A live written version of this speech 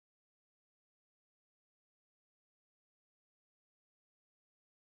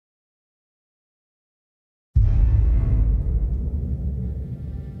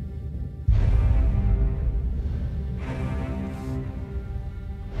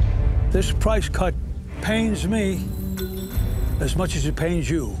This price cut pains me as much as it pains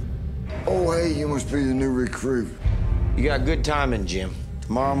you. Oh, hey, you must be the new recruit. You got good timing, Jim.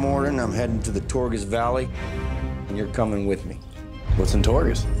 Tomorrow morning, I'm heading to the Torgas Valley, and you're coming with me. What's in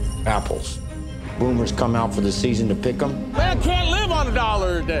Torgas? Apples. Boomers come out for the season to pick them. Man can't live on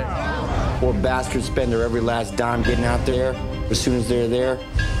 $1 a day. Poor bastards spend their every last dime getting out there. As soon as they're there,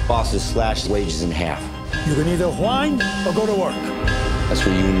 bosses slash wages in half. You can either whine or go to work. That's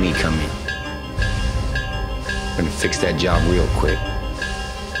where you and me come in. I'm gonna fix that job real quick.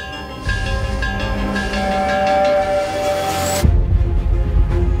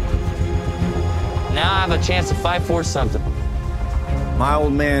 Now I have a chance to fight for something. My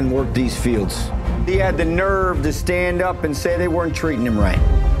old man worked these fields. He had the nerve to stand up and say they weren't treating him right.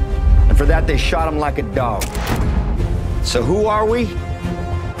 And for that, they shot him like a dog. So who are we?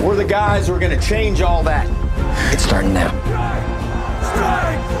 We're the guys who are gonna change all that. It's starting now.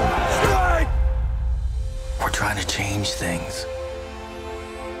 Strike! We're trying to change things.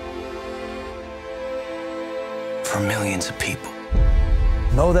 For millions of people.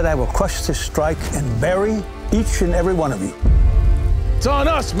 Know that I will crush this strike and bury each and every one of you. It's on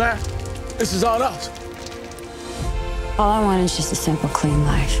us, man. This is on us. All I want is just a simple, clean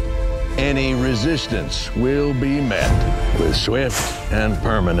life. Any resistance will be met with swift and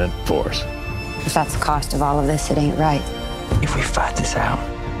permanent force. If that's the cost of all of this, it ain't right. If we fight this out,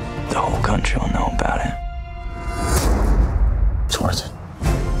 the whole country will know about it. It's worth it.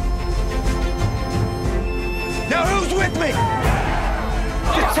 Now who's with me?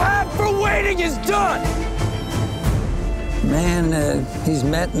 The time for waiting is done. Man, he's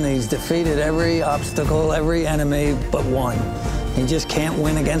met and he's defeated every obstacle, every enemy but one. He just can't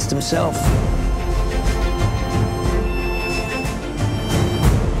win against himself.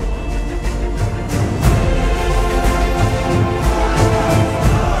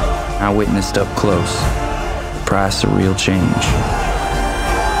 I witnessed up close the price of real change.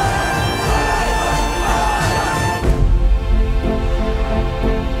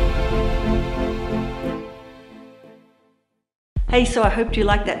 Hey, so I hope you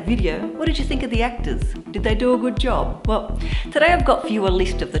liked that video. What did you think of the actors? Did they do a good job? Well, today I've got for you a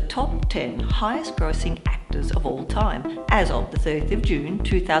list of the top 10 highest grossing actors of all time, as of the 30th of June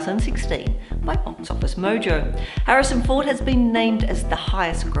 2016 by Box Office Mojo. Harrison Ford has been named as the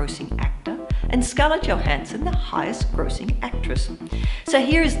highest grossing actor, and Scarlett Johansson the highest grossing actress. So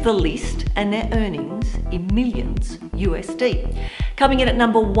here is the list and their earnings in millions USD. Coming in at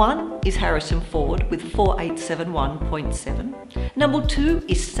number 1 is Harrison Ford with 4871.7. Number 2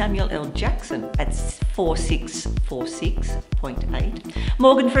 is Samuel L. Jackson at 4646.8.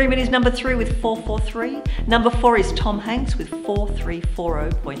 Morgan Freeman is number 3 with 443. Number 4 is Tom Hanks with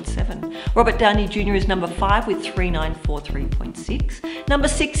 4340.7. Robert Downey Jr. is number 5 with 3943.6. Number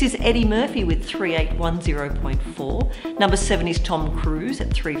 6 is Eddie Murphy with 3810.4. Number 7 is Tom Cruise at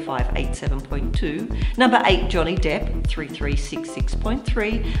 3587.2. Number 8, Johnny Depp,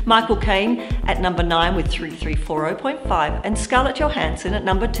 3366.3. Michael Caine at number 9 with 3340.5. And Scarlett Johansson at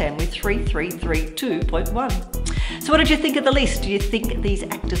number 10 with 3332.1. So what did you think of the list? Do you think these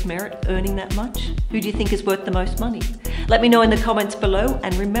actors merit earning that much? Who do you think is worth the most money? Let me know in the comments below,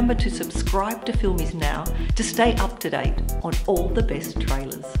 and remember to subscribe to Film Is Now to stay up to date on all the best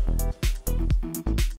trailers.